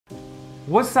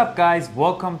What's up guys,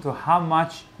 welcome to How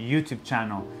Much YouTube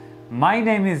channel. My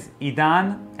name is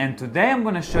Idan and today I'm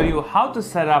going to show you how to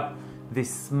set up the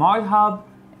SmartHub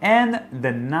and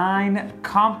the 9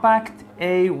 Compact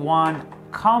A1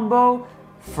 combo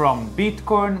from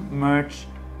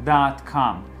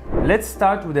bitcoinmerch.com. Let's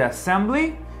start with the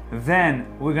assembly, then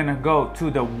we're going to go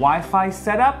to the Wi-Fi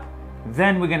setup,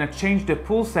 then we're going to change the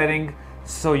pool setting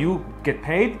so you get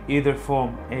paid either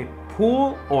from a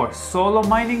pool or solo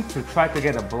mining to try to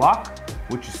get a block,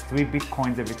 which is 3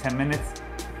 Bitcoins every 10 minutes,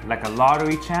 like a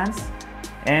lottery chance.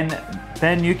 And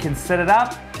then you can set it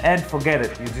up and forget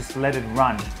it. You just let it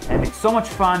run. And it's so much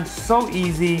fun, so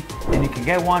easy, and you can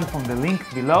get one from the link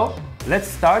below. Let's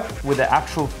start with the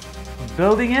actual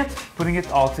building it, putting it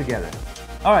all together.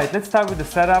 All right, let's start with the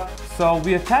setup. So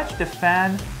we attach the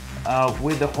fan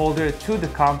with the holder to the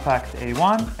Compact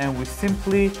A1, and we're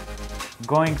simply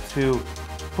going to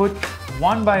put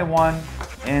one by one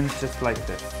in just like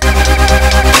this.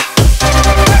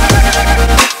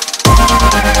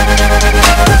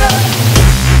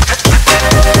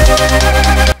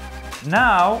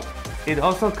 Now, it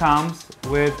also comes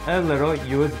with a little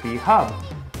USB hub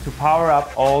to power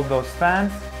up all those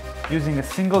fans using a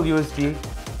single USB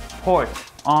port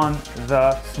on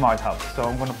the SmartHub. So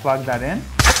I'm going to plug that in.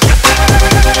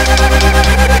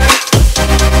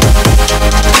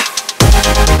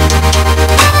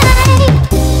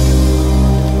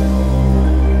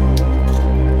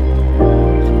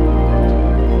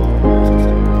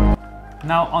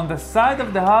 Now on the side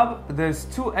of the hub, there's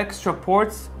 2 extra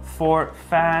ports for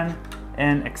fan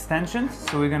and extensions.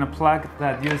 So we're gonna plug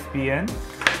that USB in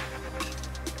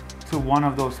to one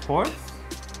of those ports.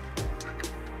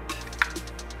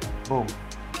 Boom.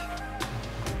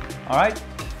 All right,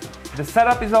 the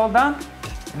setup is all done.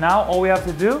 Now all we have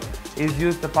to do is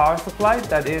use the power supply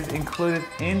that is included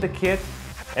in the kit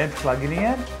and plug it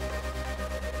in.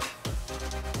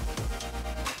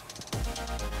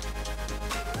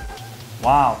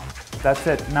 Wow, that's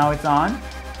it. Now it's on.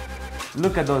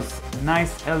 Look at those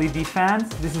nice LED fans.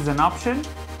 This is an option.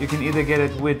 You can either get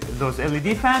it with those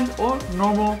LED fans or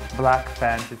normal black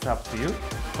fans. It's up to you.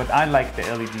 But I like the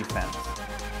LED fans.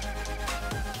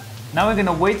 Now we're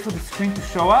gonna wait for the screen to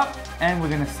show up and we're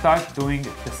gonna start doing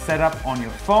the setup on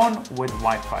your phone with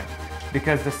Wi-Fi.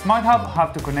 Because the SmartHub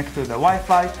have to connect to the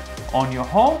Wi-Fi on your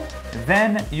home,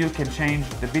 then you can change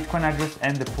the Bitcoin address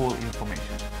and the pool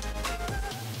information.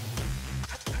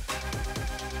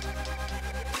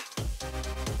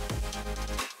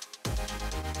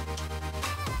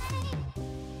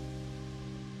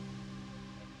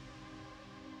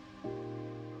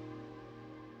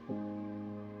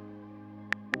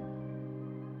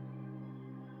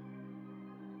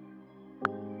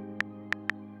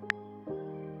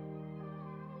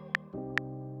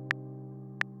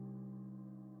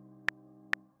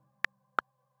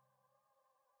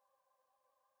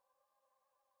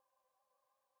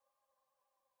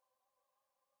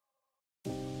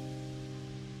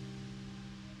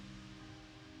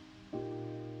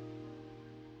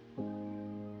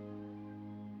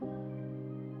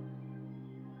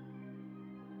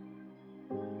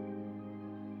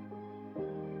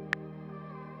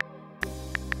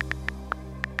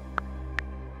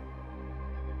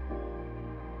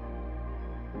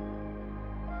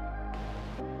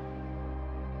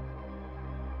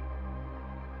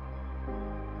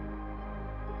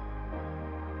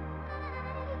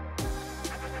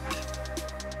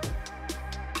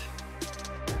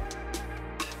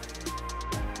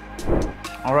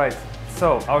 All right,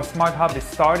 so our SmartHub is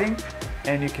starting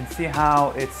and you can see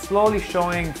how it's slowly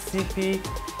showing CG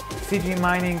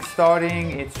mining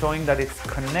starting. It's showing that it's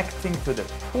connecting to the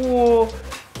pool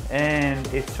and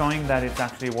it's showing that it's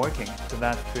actually working. So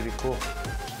that's pretty cool.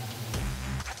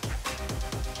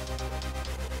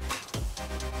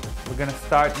 We're gonna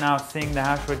start now seeing the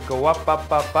hash rate go up,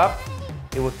 up, up, up.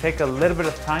 It will take a little bit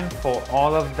of time for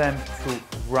all of them to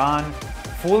run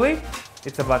fully.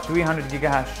 It's about 300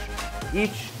 gigahash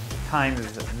each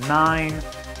times 9.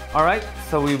 All right,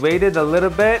 so we waited a little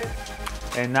bit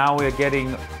and now we're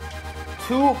getting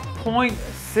 2.6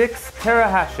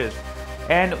 terahashes.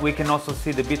 And we can also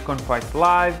see the Bitcoin price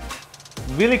live.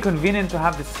 Really convenient to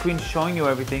have the screen showing you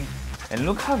everything. And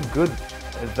look how good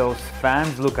those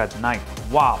fans look at night.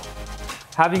 Wow.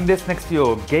 Having this next to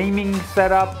your gaming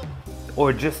setup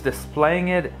or just displaying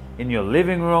it in your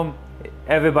living room,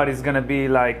 everybody's gonna be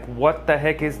like, what the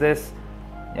heck is this?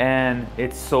 And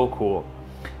it's so cool.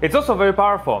 It's also very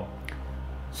powerful.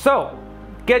 So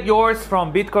get yours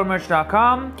from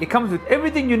bitcoinmerch.com. It comes with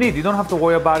everything you need. You don't have to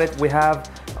worry about it. We have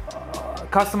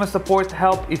customer support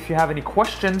help. If you have any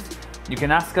questions, you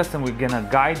can ask us and we're gonna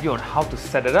guide you on how to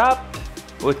set it up.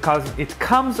 because it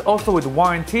comes also with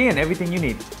warranty and everything you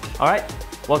need. All right,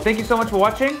 well, thank you so much for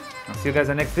watching. I'll see you guys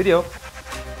in the next video.